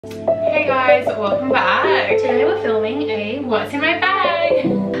Hey guys, welcome back. Today we're filming a What's in my bag?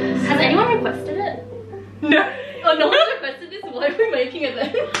 Has anyone requested it? No. Oh, no one's requested this? Why are we making it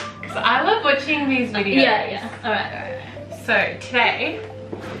then? Because I love watching these videos. Yeah. Alright. So today,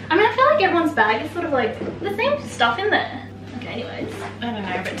 I mean, I feel like everyone's bag is sort of like the same stuff in there. Okay, anyways. I don't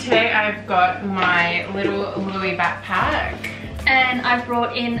know, but today I've got my little Louis backpack. And I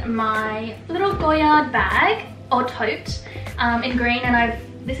brought in my little Goyard bag, or tote, in green, and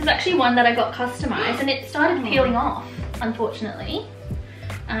this is actually one that I got customized and it started peeling off, unfortunately.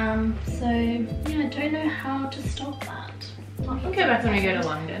 So yeah, I don't know how to stop that. We'll go back when we go to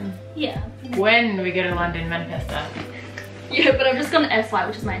London. Yeah. When we go to London, manifest that. Yeah, but I've just gone SY,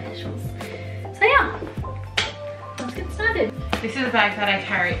 which is my initials. So yeah, let's get started. This is a bag that I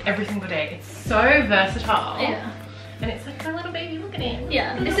carry every single day. It's so versatile. Yeah. And it's like my little baby, look at it.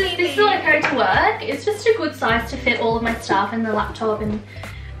 Yeah, this is what I carry to work. It's just a good size to fit all of my stuff and the laptop and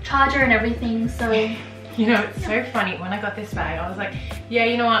charger and everything, so. You know, it's so funny, when I got this bag, I was like, yeah,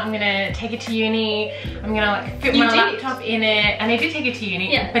 you know what, I'm gonna take it to uni, I'm gonna like fit my laptop in it, and I did take it to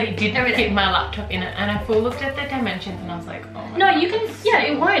uni, but it didn't fit my laptop in it, and I looked at the dimensions and I was like, oh my God. You can,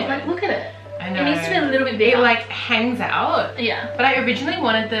 it won't, like look at it. I know. It needs to be a little bit bigger. It like hangs out. Yeah. But I originally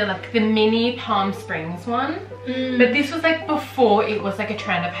wanted the mini Palm Springs one. But this was like before it was like a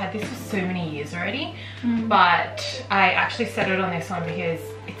trend. I've had this for so many years already. But I actually settled on this one because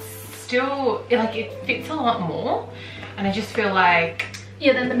it's still, it fits a lot more. And I just feel like...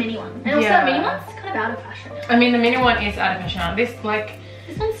 Yeah, than the mini one. And also the mini one's kind of out of fashion. I mean, the mini one is out of fashion.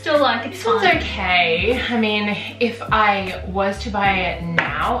 This one's still like, it's fine. This one's okay. I mean, if I was to buy it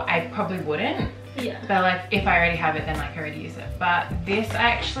now, I probably wouldn't. Yeah. But like, if I already have it, then like I already use it. But this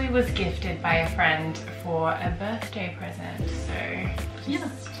actually was gifted by a friend for a birthday present, so. Yeah.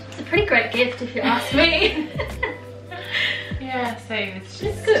 It's a pretty great gift if you ask me. Yeah, so it's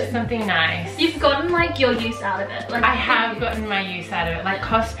just good. Something nice. You've gotten like your use out of it. Like, I have gotten my use out of it. Like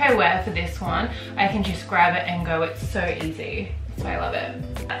cost per wear for this one, I can just grab it and go. It's so easy. So I love it.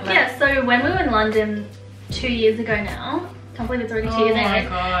 Yeah, so when we were in London 2 years ago now, I can't believe it's already 2 years anyway. Oh my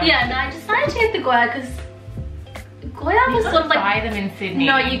God. Yeah, no, I decided to get the Goyard because Goyard was sort of like... buy them in Sydney.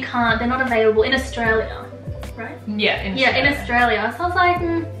 No, you can't. They're not available in Australia, right? Yeah, in Australia. So I was like,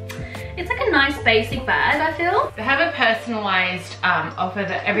 it's like a nice basic bag, I feel. They have a personalised offer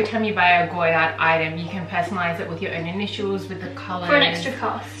that every time you buy a Goyard item, you can personalise it with your own initials, with the colours. For an extra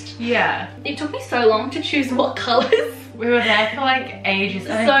cost. Yeah. It took me so long to choose what colours. We were there for like ages.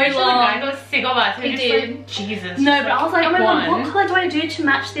 So long. I got sick of us. We did. Like, Jesus. No, but I was like, oh my God, what colour do I do to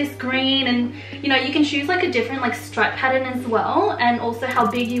match this green? And you know, you can choose like a different like stripe pattern as well, and also how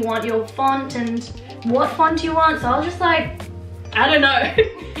big you want your font and what font you want. So I was just like, I don't know.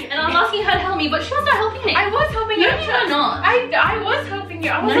 And I was asking her to help me, but she was not helping me. I was helping you. No, you were not. I was helping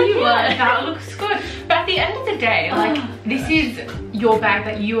you. I was no, like, you yeah, were. that looks good. But at the end of the day, like, this is your bag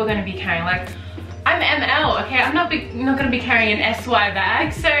that you are going to be carrying. Like, I'm ML, okay? I'm not going to be carrying an SY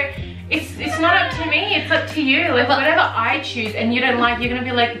bag, so it's not up to me. It's up to you. Like, whatever I choose and you don't like, you're going to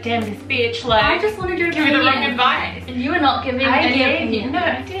be like, damn, this bitch. Like, I just wanted to give me the wrong advice. And you were not giving any opinion. No,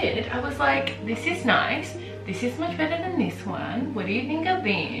 I did. I was like, this is nice. This is much better than this one. What do you think of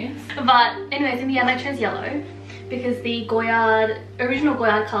this? But anyways, in the end I chose yellow because the original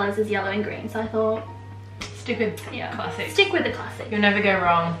Goyard colours is yellow and green. So I thought, stick with classic. Stick with the classic. You'll never go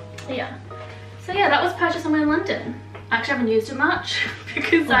wrong. Yeah. So yeah, that was purchased somewhere in London. I actually haven't used it much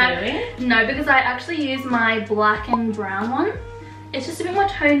because because I actually use my black and brown one. It's just a bit more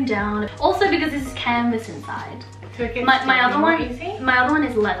toned down. Also because this is canvas inside. So it gets my other one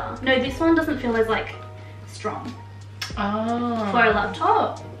is leather. No, this one doesn't feel as like strong. Oh. For a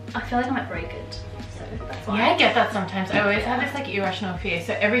laptop, I feel like I might break it. So that's why. Yeah, I get that sometimes. I always have this like irrational fear.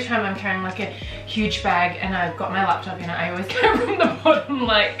 So every time I'm carrying like a huge bag and I've got my laptop in it, I always go from the bottom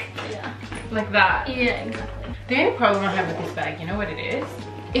like that. Yeah, exactly. The only problem I have with this bag, you know what it is?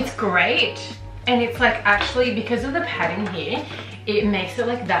 It's great. And it's like actually because of the padding here, it makes it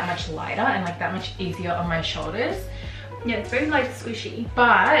like that much lighter and like that much easier on my shoulders. Yeah, it's very like squishy.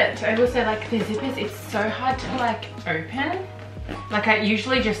 But I will say like the zippers, it's so hard to like open. Like I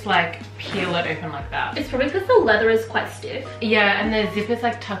usually just like peel it open like that. It's probably because the leather is quite stiff. Yeah, and the zipper's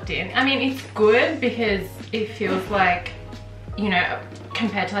like tucked in. I mean, it's good because it feels like, you know,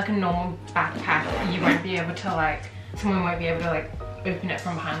 compared to like a normal backpack, you won't be able to like, someone won't be able to like open it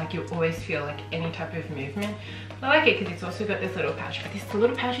from behind. Like you always feel like any type of movement. I like it because it's also got this little pouch, but this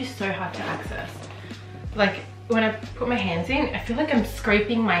little pouch is so hard to access. Like when I put my hands in, I feel like I'm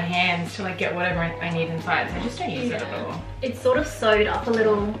scraping my hands to like get whatever I need inside, so I just don't use it at all. It's sort of sewed up a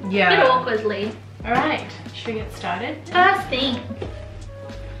little, bit awkwardly. All right, should we get started? First thing,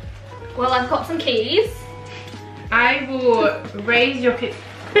 Well, I've got some keys. I will raise your keys.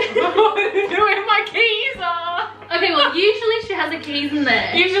 Where my keys are. Okay, well, usually she has the keys in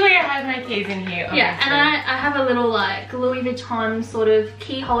there. Usually I have my keys in here. Yeah, and I have a little like Louis Vuitton sort of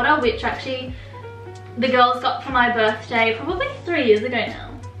key holder, which actually the girls got for my birthday probably 3 years ago now.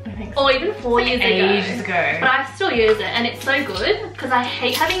 I think so. Or even 4 years ages ago. But I still use it, and it's so good because I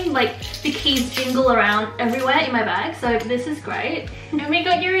hate having like the keys jingle around everywhere in my bag. So this is great. And we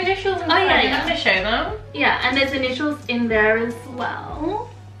got your initials inside. yeah, I'm gonna show them. Yeah, and there's initials in there as well.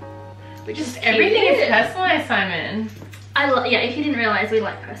 Which is Everything cute. is personalized, Simon. Yeah, if you didn't realize, we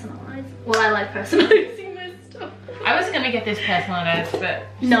like personalized. Well, I like personalizing this stuff. I was gonna get this personalized, but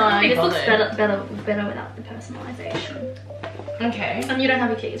No, this looks better without the personalization. Okay. And you don't have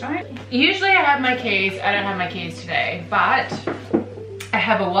your keys, right? Usually I have my keys. I don't have my keys today, but I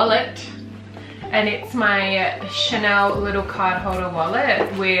have a wallet, and it's my Chanel little card holder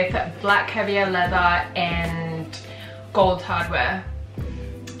wallet with black caviar leather and gold hardware.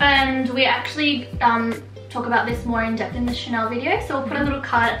 And we actually talk about this more in depth in the Chanel video, so we'll put a little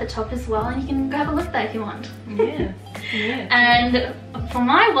card at the top as well, and you can go have a look there if you want. Yes. Yes. And for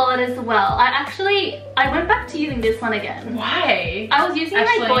my wallet as well, I went back to using this one again. Why? I was using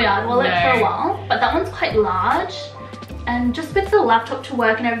my Goyard wallet for a while, but that one's quite large, and just with the laptop to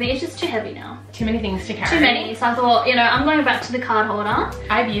work and everything, it's just too heavy now. Too many things to carry. Too many. So I thought, you know, I'm going back to the card holder.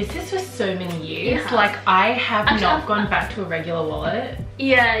 I've used this for so many years. Yeah. Like I have not gone back to a regular wallet.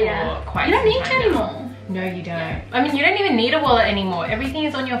 Yeah. For quite You don't some need to time now. anymore. No, you don't. I mean, you don't even need a wallet anymore. Everything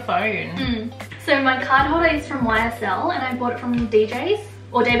is on your phone. So my card holder is from YSL, and I bought it from DJ's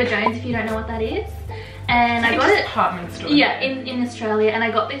or David Jones if you don't know what that is. And I got it department store. Yeah, in Australia, and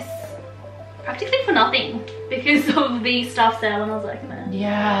I got this practically for nothing because of the staff sale, and I was like, man.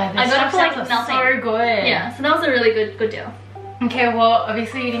 Yeah, I got it for like nothing. So good. Yeah, so that was a really good deal. Okay, well,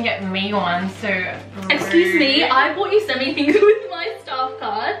 obviously you didn't get me one, so Excuse me, I bought you so many things with my staff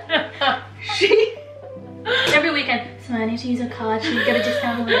card. She every weekend, Simone, I need to use a card. She get a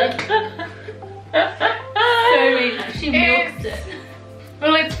discount on it. She milks it.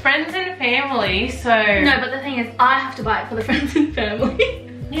 Well, it's friends and family, so... No, but the thing is, I have to buy it for the friends and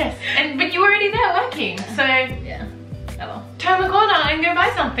family. Yes, but you're already there working, so... Yeah. Oh well. Turn the corner and go buy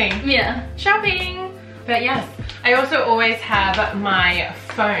something. Yeah. Shopping. But yes, I also always have my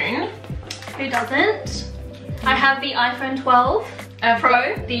phone. Who doesn't? I have the iPhone 12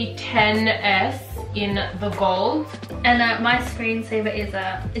 Pro. The 10S in the gold. And my screensaver is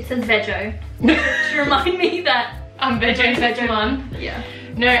it says Vejo. To remind me that I'm Vejo one. Yeah.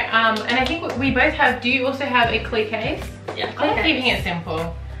 No, and I think we both have, do you also have a clear case? Yeah, I'm keeping it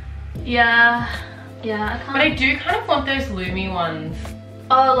simple. Yeah, I can't. But I do kind of want those Lumi ones.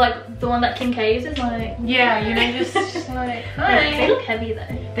 Oh, like the one that Kim K uses? Like... Yeah, you know, just like, hi. They look heavy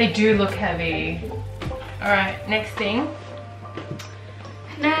though. They do look heavy. Alright, next thing.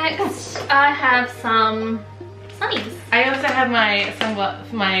 Next, I have some sunnies. I also have my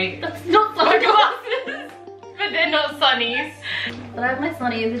sunglasses, That's not sunglasses. but they're not sunnies. But I have my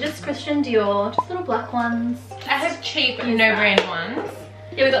sunnies. They're just Christian Dior, just little black ones. I have cheap, no brand ones.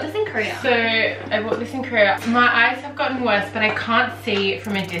 Yeah, we got this in Korea. So I bought this in Korea. My eyes have gotten worse, but I can't see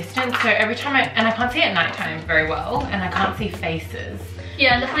from a distance. So every time and I can't see at nighttime very well, and I can't see faces.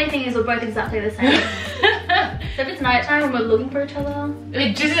 Yeah, and the funny thing is we're both exactly the same. So if it's nighttime and we're looking for each other,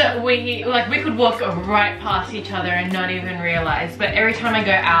 it just we could walk right past each other and not even realize. But every time I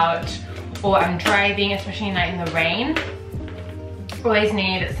go out or I'm driving, especially at night in the rain, I always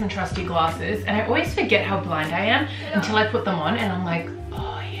need some trusty glasses, and I always forget how blind I am until I put them on, and I'm like,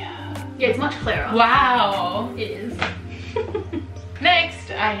 oh yeah. Yeah, it's much clearer. Wow. It is.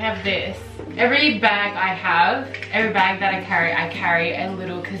 Next, I have this. Every bag that I carry a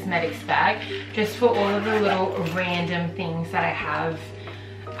little cosmetics bag, just for all of the little random things that I have.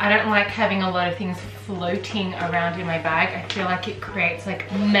 I don't like having a lot of things floating around in my bag. I feel like it creates like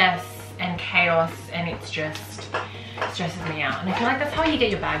mess and chaos, and it just stresses me out. And I feel like that's how you get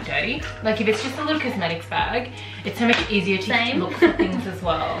your bag dirty. Like if it's just a little cosmetics bag, it's so much easier to look for things as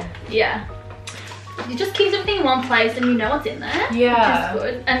well. Yeah. You just keep everything in one place and you know what's in there. Yeah. Which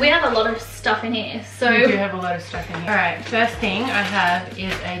is good. And we have a lot of stuff in here, so... We do have a lot of stuff in here. Alright, first thing I have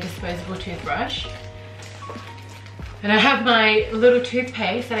is a disposable toothbrush. And I have my little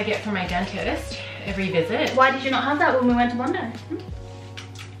toothpaste that I get from my dentist every visit. Why did you not have that when we went to Bondi?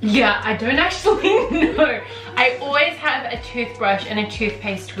 Yeah, I don't actually know. I always have a toothbrush and a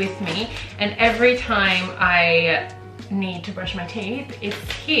toothpaste with me, and every time I need to brush my teeth,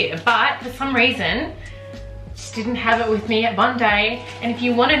 it's here. But for some reason, just didn't have it with me at Bondi. And if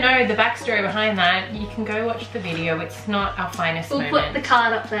you want to know the backstory behind that, you can go watch the video. It's not our finest moment. We'll put the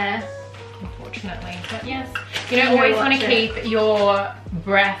card up there. unfortunately. But yes, you know, always want to keep your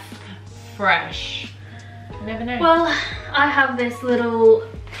breath fresh. You never know. Well, I have this little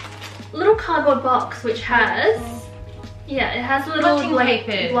cardboard box which has, yeah, it has little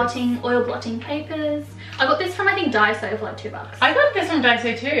oil blotting papers. I got this from, I think, Daiso for like $2. I got this from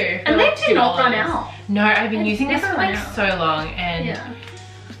Daiso too. And they did not run out. No, I've been using this for like so long, and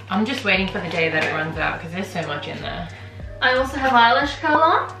I'm just waiting for the day that it runs out because there's so much in there. I also have eyelash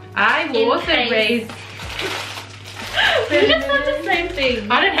curler. I also raised... We just have the same thing.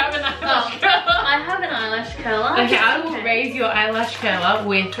 I don't have an eyelash curler. I have an eyelash curler. Okay, I will raise your eyelash curler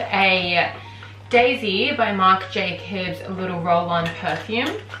with a Daisy by Marc Jacobs little roll-on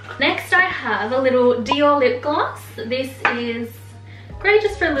perfume. Next I have a little Dior lip gloss. This is great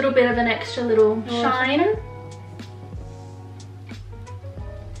just for a little bit of an extra little shine.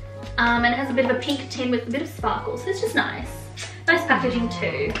 And it has a bit of a pink tin with a bit of sparkle, so it's just nice. Nice packaging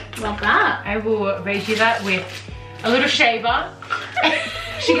too. Love that. I will raise you that with a little shaver.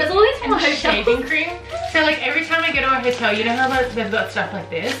 She goes all these from a shaving cream. So like every time I go to a hotel, you know how they've got stuff like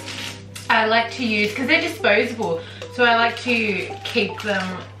this? I like to use, because they're disposable, so I like to keep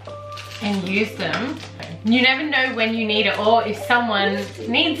them and use them. You never know when you need it or if someone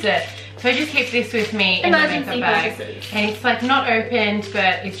needs it. So I just keep this with me in my makeup bag. And it's like not opened,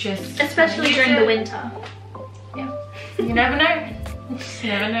 but it's just... Especially during the winter. Yeah. You never know. You just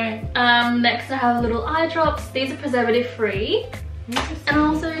never know. Next I have little eye drops. These are preservative free. And I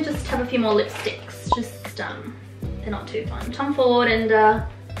also just have a few more lipsticks. Just, they're not too fun. Tom Ford and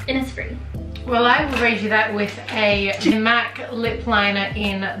Innisfree. Well, I will raise you that with a MAC lip liner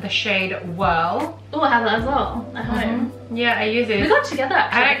in the shade Whirl. Oh, I have that as well at home. Yeah, I use it. We got it together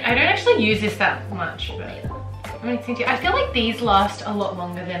actually. I don't actually use this that much, but I feel like these last a lot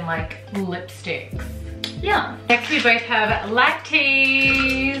longer than like lipsticks. Yeah. Next we both have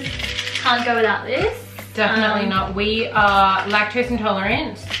lactase. Can't go without this. Definitely not. We are lactose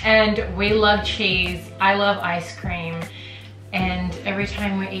intolerant and we love cheese. I love ice cream. And every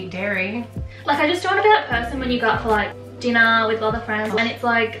time we eat dairy. Like, I just don't want to be that person when you go out for like dinner with other friends and it's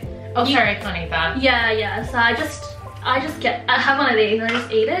like... Oh, sorry, I can't eat that. Yeah, so I have one of these and I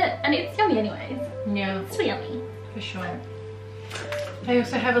just eat it and it's yummy anyways. Yeah. It's so yummy. For sure. I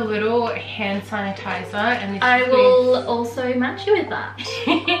also have a little hand sanitizer and this I will also match you with that.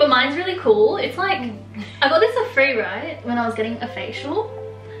 But mine's really cool. It's like, I got this for free, right? When I was getting a facial.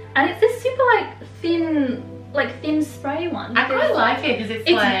 And it's this super like thin spray one. I quite like it because it's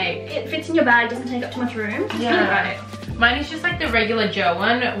like... It fits in your bag, doesn't take up too much room. It's really great. Mine is just like the regular gel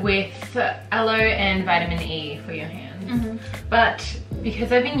one with aloe and vitamin E for your hands. But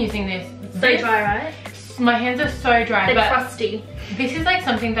because I've been using this... So dry, right? My hands are so dry. They're crusty. This is like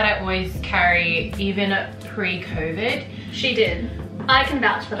something that I always carry even pre-COVID. She did. I can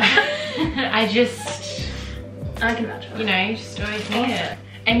vouch for that. I can vouch for that. You know, you just always need it.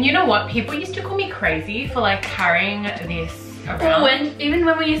 And you know what? People used to call me crazy for like carrying this around. Or even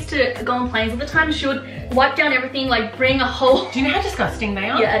when we used to go on planes all the time, she would wipe down everything, like bring a whole... Do you know how disgusting they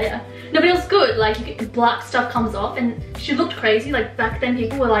are? Yeah. No, but it was good. Like, black stuff comes off and she looked crazy. Like, back then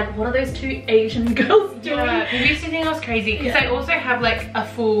people were like, what are those two Asian girls doing? Yeah, people used to think I was crazy because I also have like a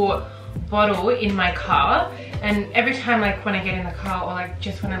full bottle in my car, and every time like when I get in the car or like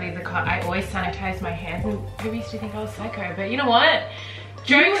just when I leave the car, I always sanitize my hands, and people used to think I was psycho. But you know what?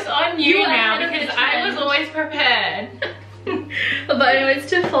 Joke's on you now because I was always prepared. But anyways,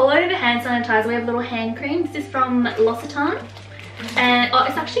 to follow the hand sanitizer, we have a little hand cream. This is from L'Occitane. And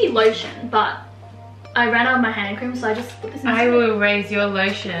it's actually lotion, but I ran out of my hand cream, so I just put this in. I will raise your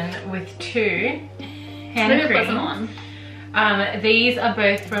lotion with 2 hand creams. These are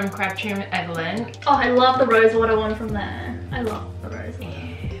both from Crabtree and Evelyn. Oh, I love the rose water one from there. I love the rose water.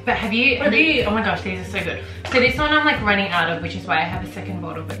 But have you, oh my gosh, these are so good. So this one I'm like running out of, which is why I have a second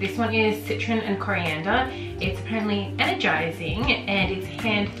bottle, but this one is citron and coriander. It's apparently energizing and it's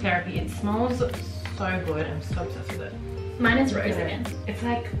hand therapy. It smells so good. I'm so obsessed with it. Mine is rose again. It's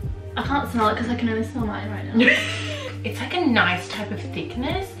like... I can't smell it because I can only smell mine right now. It's like a nice type of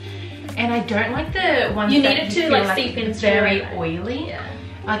thickness, and I don't like the ones you need it to like seep in very oily. Yeah.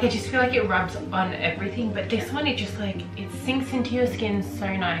 Like I just feel like it rubs on everything, but this one it just like it sinks into your skin so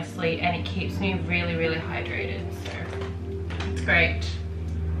nicely and it keeps me really, really hydrated. So it's great.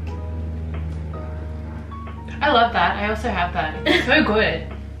 I love that. I also have that. It's so good.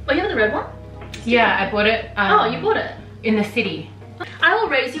 Oh, you have the red one? Yeah, I bought it. Oh, you bought it? In the city. I will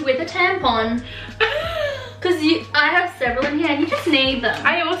raise you with a tampon. Because I have several in here and you just need them.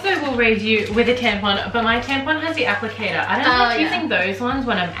 I also will raise you with a tampon, but my tampon has the applicator. I don't like using those ones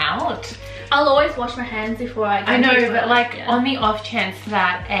when I'm out. I'll always wash my hands before I go. I know, to but work, like yeah. on the off chance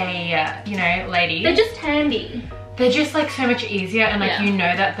that a, you know, lady. They're just handy. They're just like so much easier and like Yeah. you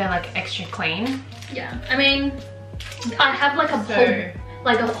know that they're like extra clean. Yeah, I mean, I have like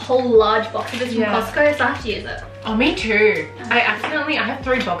a whole large box of this from Costco, so I have to use it. Oh, me too. I have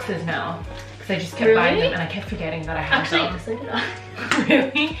 3 boxes now. Because I just kept buying them and I kept forgetting that I had them. So did I.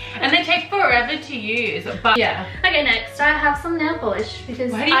 Really? And they take forever to use, but yeah. Okay, next I have some nail polish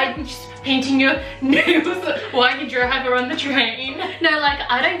because Why are you just painting your nails while you drive her on the train? No, like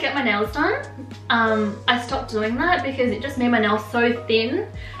I don't get my nails done. I stopped doing that because it just made my nails so thin.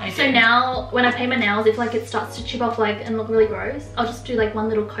 So now when I paint my nails, if like it starts to chip off like and look really gross, I'll just do like one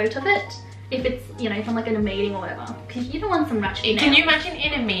little coat of it. If it's, you know, if I'm like in a meeting or whatever, because you don't want some ratchet nails. Can you imagine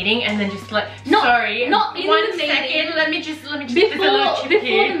in a meeting and then just like, not sorry, in one the meeting. second, let me just Before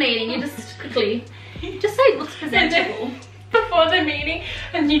the meeting, you just quickly, just say it looks presentable. Before the meeting,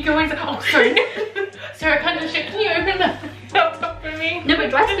 and you go in and say, oh, sorry, sorry, I can't just check. Can you open the laptop for me? No, but it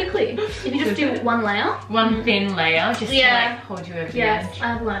dries quickly. If you just do one layer. One thin layer, just to like hold you over the edge. Yes,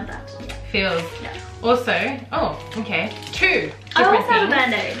 I've learned that. Feels. Yeah. Also, oh, okay, 2 I also different have a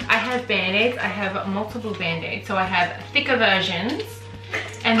things. Band-Aid. I have Band-Aids, I have multiple Band-Aids. So I have thicker versions,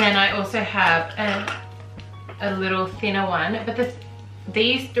 and then I also have a little thinner one, but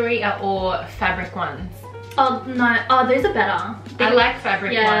these 3 are all fabric ones. Oh no, oh those are better. I like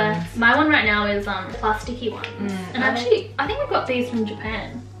fabric ones. My one right now is plasticky ones. And actually, I think we got these from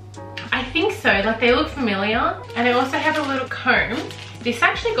Japan. I think so, like they look familiar. And I also have a little comb. This I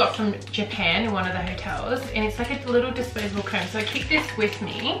actually got from Japan in one of the hotels, and it's like a little disposable comb. So I keep this with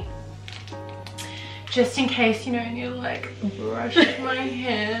me, just in case, you know, I need to like brush my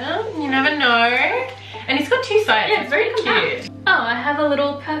hair. You never know. And it's got 2 sides. Yeah, it's very cute. Oh, I have a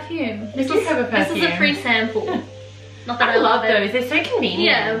little perfume. This is a perfume. This is a free sample. Not that I love it. those. They're so convenient.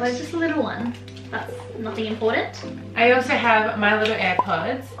 Yeah, but just a little one. That's nothing important. I also have my little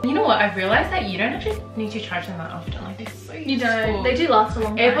AirPods. You know what? I've realized that you don't actually need to charge them that often. Like they're so useful. You don't. They do last a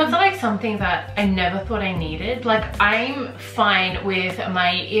long time. AirPods are like something that I never thought I needed. Like I'm fine with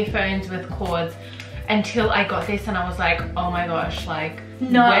my earphones with cords until I got this and I was like, oh my gosh, like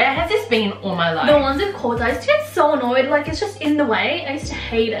where has this been all my life? The ones with cords, I used to get so annoyed. Like it's just in the way. I used to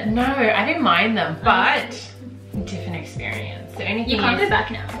hate it. No, I didn't mind them, but different experience. The only thing you can't is, go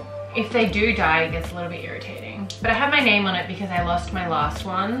back now. if they do die, it gets a little bit irritating. But I have my name on it because I lost my last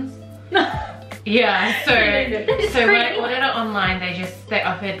ones. Yeah, so when I ordered it online, they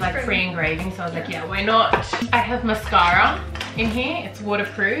offered like free engraving, so I was like, yeah, why not? I have mascara in here. It's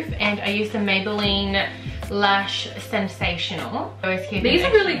waterproof, and I use the Maybelline Lash Sensational. I always keep These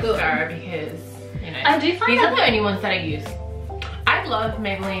are really good mascara because, you know, I do find these are the only ones that I use. I love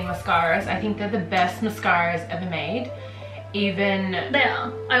Maybelline mascaras. I think they're the best mascaras ever made. Even they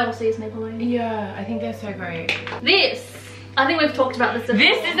are. I also use Maybelline. Yeah, I think they're so great. This, I think we've talked about this before.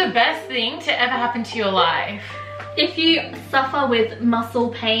 This is the best thing to ever happen to your life. If you suffer with muscle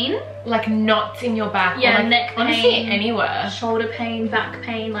pain, like knots in your back, yeah, or like, neck pain, honestly anywhere, shoulder pain, back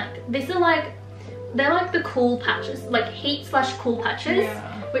pain, like these are like, they're like the cool patches, like heat/cool patches,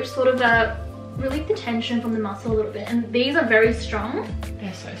 which sort of relieve the tension from the muscle a little bit. And these are very strong.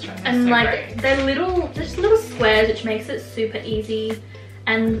 They're so strong. They're and so like great. they're just little squares, which makes it super easy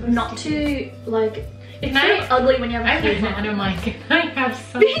and not too like. It's so ugly when you have a huge one. I don't mind. Can I have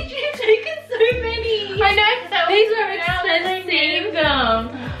some? Did you take so many? I know, because these are expensive. Them.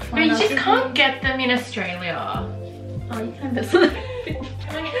 Oh, No, you just can't get them in Australia. Oh, you can have this one. Can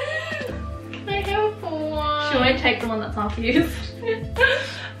I have one? Should I take the one that's half used?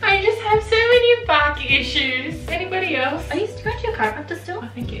 I just have so many back issues. Anybody else? Are you going to your chiropractor still? I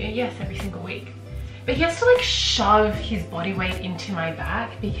think yes, every single week. But he has to like shove his body weight into my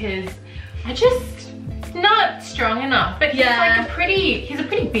back because I just not strong enough. But he's like he's a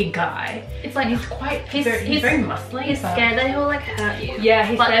pretty big guy. It's like he's very muscly. He's scared that he'll like hurt you. Yeah,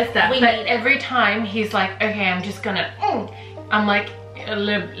 he says that. But every it. time he's like, okay, I'm just gonna. I'm like a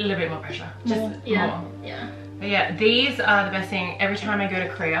little bit more pressure. Just more. Yeah. But yeah, these are the best thing. Every time I go to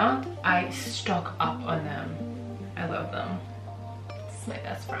Korea, I stock up on them. I love them. It's my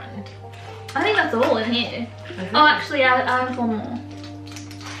best friend. I think that's all in here. Oh, actually, I have one more.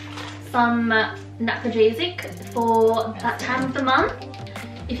 Some Napajesic for that time of the month.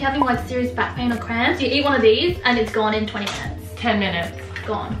 If you're having like serious back pain or cramps, you eat one of these and it's gone in 20 minutes. 10 minutes.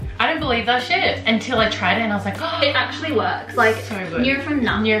 Gone. I didn't believe that shit until I tried it and I was like, oh, it actually works. Like so good.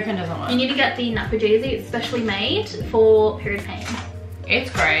 Nurofen doesn't work. You need to get the Napajesi. It's specially made for period pain. It's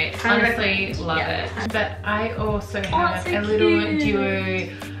great. Honestly, love it. But I also have a little duo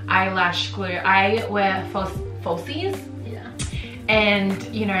eyelash glue. I wear falsies. Yeah. and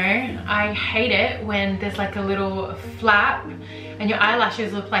you know, I hate it when there's like a little flap and your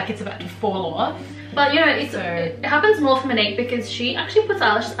eyelashes look like it's about to fall off. But you know, it happens more for Monique because she actually puts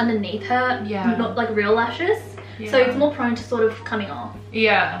eyelashes underneath her, not like real lashes. So it's more prone to sort of coming off.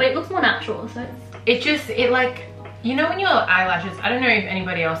 Yeah. But it looks more natural, so it like, you know when your eyelashes, I don't know if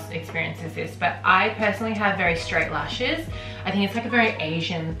anybody else experiences this, but I personally have very straight lashes. I think it's like a very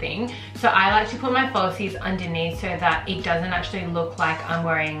Asian thing. So I like to put my falsies underneath so that it doesn't actually look like I'm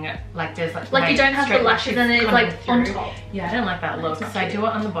wearing, like there's like you don't have the lashes and it's like on top. Yeah, I don't like that look. So I do it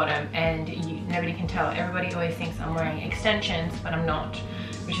on the bottom and nobody can tell. Everybody always thinks I'm wearing extensions, but I'm not.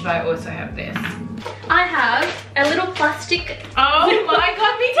 Which is why I also have this. I have a little plastic. Oh my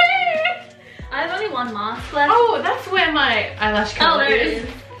god, me too! I have only one mask left. Oh, that's where my eyelash curler is.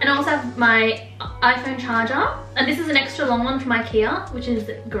 And I also have my iPhone charger. And this is an extra long one from IKEA, which is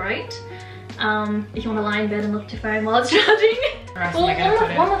great. If you want to lie in bed and look at your phone while it's charging.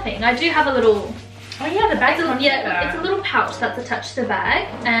 One more thing. I do have a little... Oh yeah, the bag. It's a little pouch that's attached to the bag.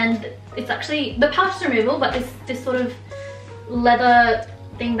 And it's actually... The pouch is removable, but this sort of leather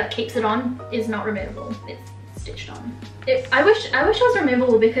thing that keeps it on is not removable. It's stitched on. I wish it was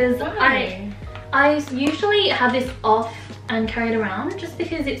removable because I usually have this off and carry it around just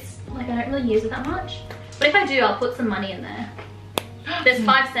because it's like I don't really use it that much. But if I do, I'll put some money in there. There's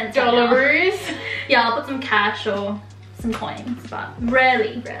 5 cents. Dollaroos? Yeah, I'll put some cash or some coins, but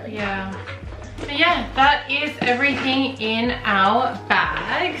rarely. Yeah. But yeah, that is everything in our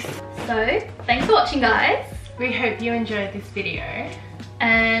bags. So, thanks for watching, guys. We hope you enjoyed this video.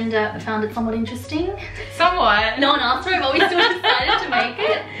 And found it somewhat interesting. Somewhat. No one asked for it, but we still decided to make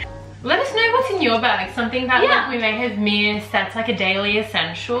it. Let us know what's in your bag. Something that like, we may have missed that's like a daily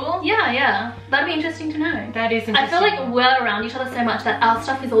essential. Yeah. That'd be interesting to know. That is interesting. I feel like we're around each other so much that our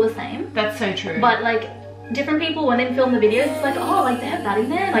stuff is all the same. That's so true. But like different people, when they film the videos, it's like, oh, like they have that in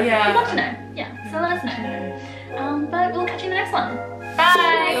there. Like, we'd love to know. Yeah, so let us know. But we'll catch you in the next one.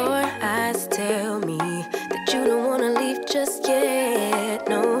 Bye. Your eyes tell me that you don't want to leave just yet.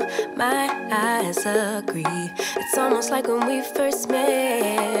 No, my eyes agree. It's almost like when we first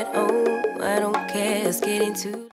met. Oh, I don't care, it's getting too